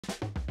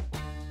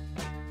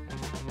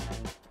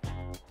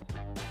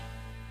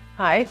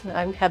Hi,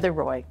 I'm Heather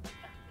Roy.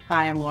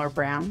 Hi, I'm Laura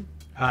Brown.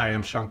 Hi,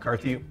 I'm Sean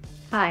Carthew.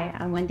 Hi,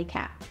 I'm Wendy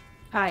Capp.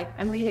 Hi,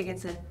 I'm Lee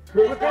Higginson.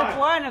 Group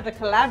one of the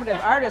Collaborative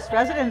Artist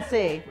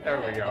Residency. There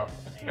we go.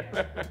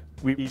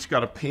 We each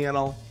got a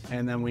panel,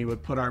 and then we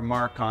would put our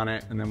mark on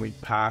it, and then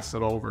we'd pass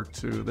it over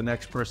to the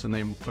next person.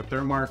 They would put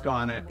their mark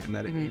on it, and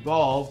then it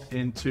evolved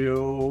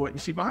into what you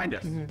see behind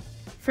us.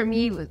 For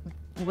me,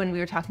 when we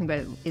were talking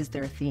about, is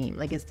there a theme?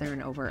 Like, is there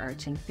an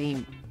overarching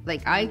theme?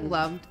 Like, I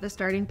loved the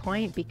starting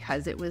point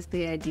because it was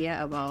the idea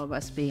of all of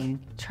us being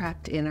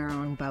trapped in our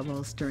own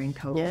bubbles during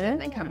COVID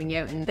and then coming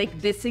out. And like,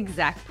 this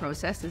exact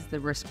process is the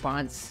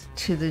response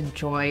to the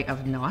joy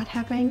of not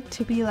having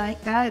to be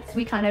like that.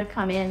 We kind of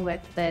come in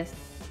with this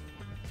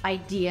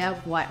idea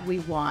of what we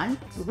want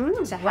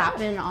to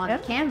happen on the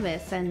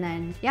canvas, and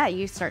then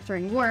you start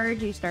throwing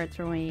words, you start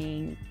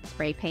throwing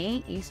spray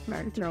paint, you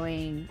start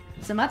throwing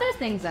some other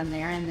things in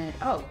there, and then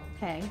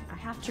okay, I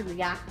have to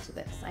react to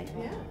this.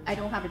 I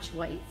don't have a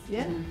choice.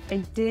 I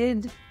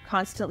did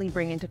constantly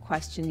bring into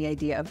question the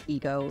idea of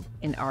ego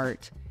in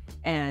art.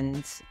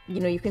 And,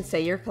 you know, you can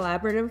say you're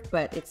collaborative,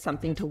 but it's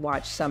something to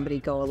watch somebody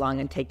go along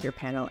and take your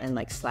panel and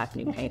like slap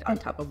new paint on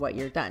top of what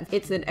you're done.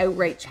 It's an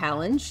outright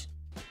challenge.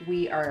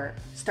 We are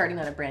starting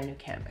on a brand new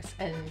canvas,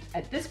 and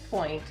at this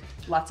point,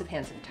 lots of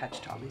hands have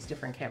touched all these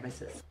different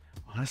canvases.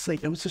 Honestly,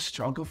 it was a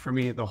struggle for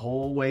me the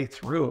whole way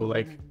through.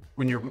 Like,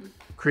 when you're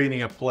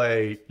creating a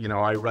play, you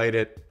know, I write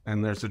it,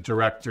 and there's a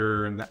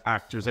director and the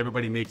actors,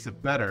 everybody makes it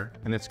better.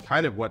 And it's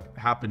kind of what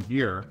happened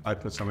here. I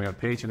put something on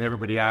page, and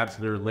everybody adds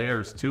their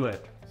layers to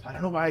it. So I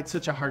don't know why I had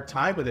such a hard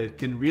time with it. It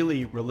can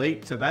really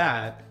relate to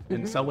that.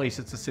 In some ways,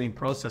 it's the same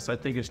process. I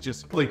think it's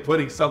just like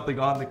putting something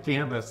on the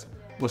canvas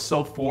was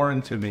so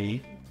foreign to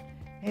me.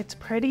 It's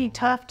pretty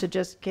tough to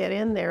just get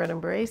in there and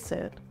embrace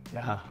it.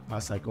 Yeah, I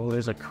was like, oh,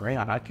 there's a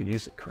crayon. I could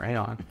use a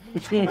crayon.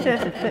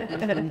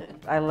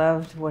 I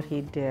loved what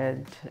he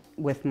did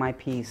with my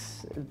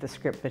piece, the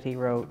script that he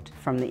wrote,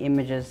 from the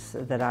images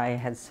that I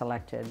had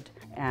selected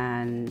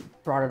and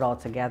brought it all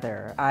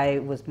together. I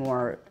was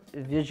more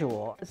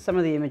visual. Some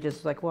of the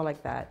images like, well,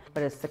 like that,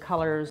 but it's the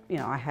colors. You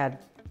know, I had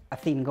a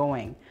theme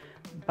going,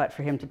 but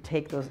for him to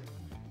take all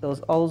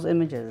those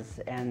images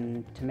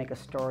and to make a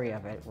story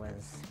of it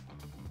was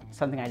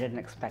something I didn't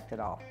expect at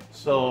all.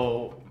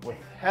 So with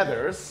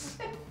Heather's,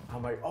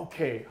 I'm like,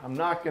 okay, I'm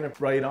not gonna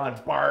write on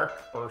bark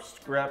or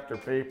script or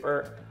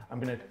paper. I'm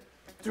gonna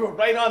do it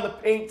right on the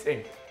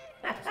painting.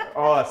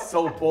 Oh, it's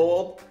so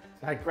bold.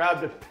 I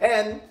grabbed a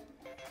pen.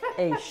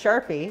 A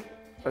Sharpie,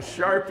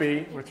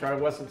 which I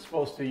wasn't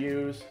supposed to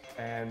use,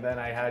 and then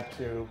I had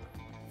to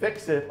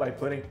fix it by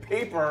putting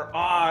paper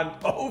on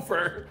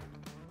over.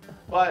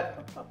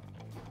 But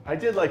I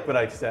did like what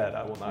I said.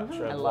 I will not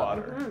tread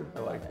water. I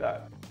like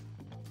that.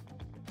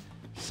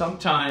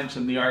 Sometimes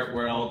in the art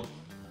world,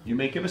 you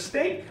make a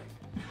mistake.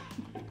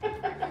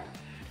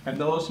 And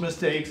those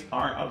mistakes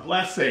are a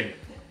blessing.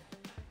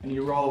 And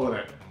you roll with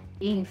it.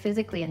 Being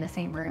physically in the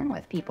same room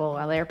with people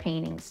while they're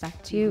painting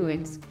stuff too,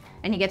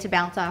 and you get to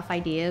bounce off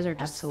ideas or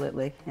just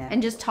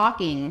and just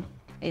talking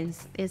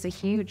is a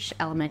huge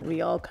element.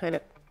 We all kind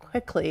of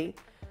quickly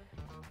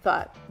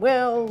thought,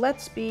 well,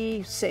 let's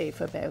be safe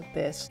about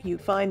this. You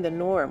find the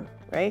norm,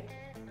 right?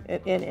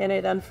 And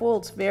it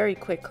unfolds very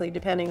quickly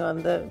depending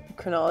on the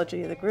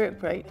chronology of the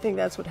group, right? I think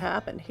that's what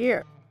happened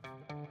here.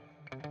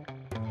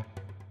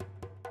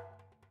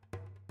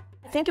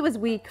 I think it was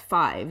week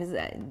 5.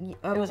 it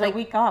was like a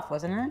week off,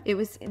 wasn't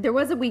it? There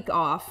was a week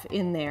off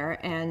in there,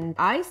 and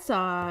I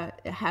saw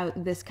how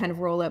this kind of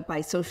roll up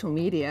by social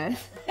media.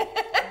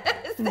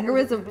 There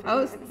was a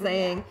post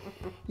saying,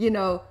 you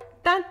know,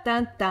 dun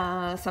dun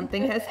dun,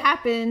 something has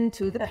happened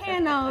to the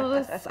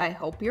panels. I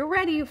hope you're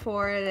ready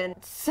for it. And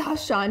saw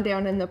Sean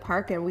down in the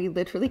park, and we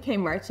literally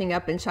came marching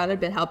up, and Sean had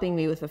been helping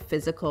me with a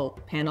physical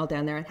panel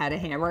down there and had a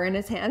hammer in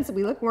his hand. So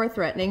we looked more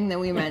threatening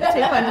than we meant to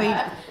when we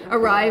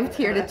arrived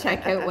here to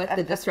check out what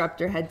the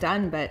disruptor had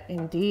done. But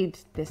indeed,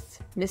 this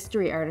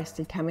mystery artist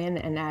had come in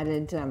and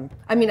added,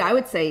 I mean, I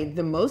would say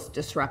the most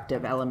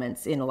disruptive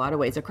elements in a lot of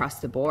ways across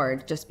the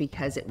board, just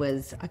because it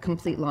was a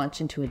complete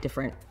launch into a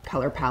different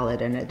color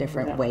palette and a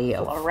different way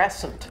of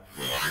fluorescent.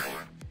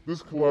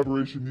 This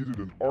collaboration needed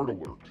an art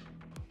alert.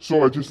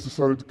 So I just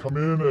decided to come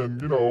in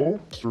and, you know,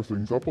 stir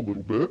things up a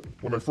little bit.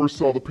 When I first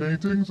saw the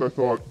paintings, I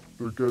thought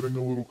they're getting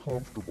a little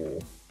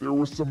comfortable. There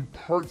were some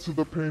parts of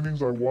the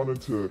paintings I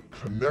wanted to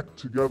connect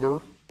together.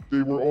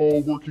 They were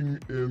all working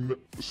in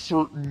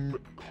certain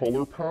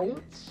color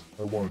palettes.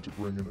 I wanted to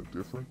bring in a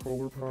different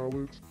color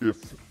palette.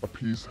 If a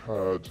piece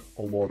had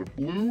a lot of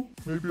blue,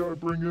 maybe I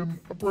bring in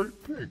a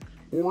bright pink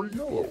or a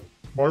yellow.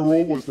 My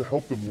role was to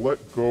help them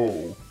let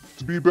go,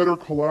 to be better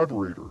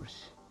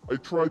collaborators. I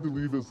tried to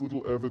leave as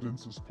little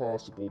evidence as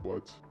possible,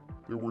 but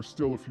there were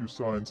still a few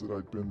signs that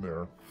I'd been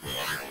there.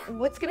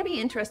 What's going to be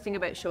interesting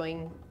about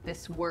showing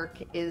this work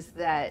is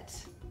that,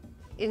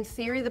 in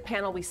theory, the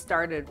panel we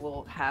started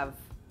will have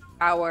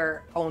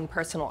our own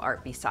personal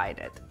art beside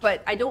it.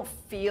 But I don't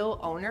feel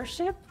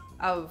ownership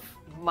of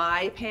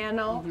my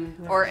panel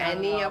or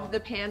any of the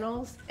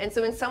panels. And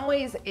so in some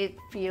ways it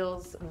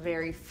feels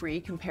very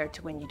free compared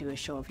to when you do a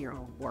show of your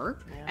own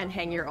work and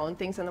hang your own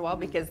things on the wall,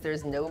 because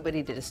there's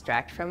nobody to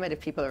distract from it if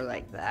people are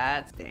like,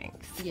 that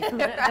stinks.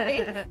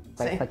 Right?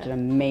 That's such an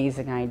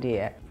amazing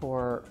idea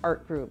for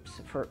art groups,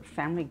 for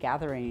family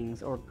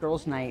gatherings or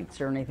girls'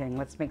 nights or anything.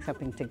 Let's make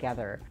something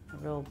together. A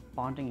real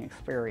bonding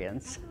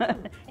experience.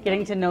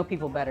 Getting to know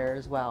people better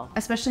as well.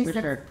 Especially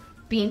since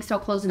being so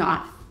closed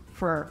off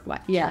for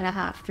what,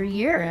 2.5, 3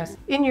 years.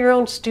 In your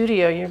own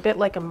studio, you're a bit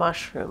like a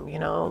mushroom, you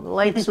know, the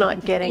light's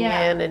not getting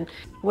in, and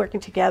working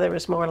together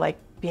is more like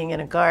being in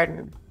a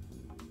garden.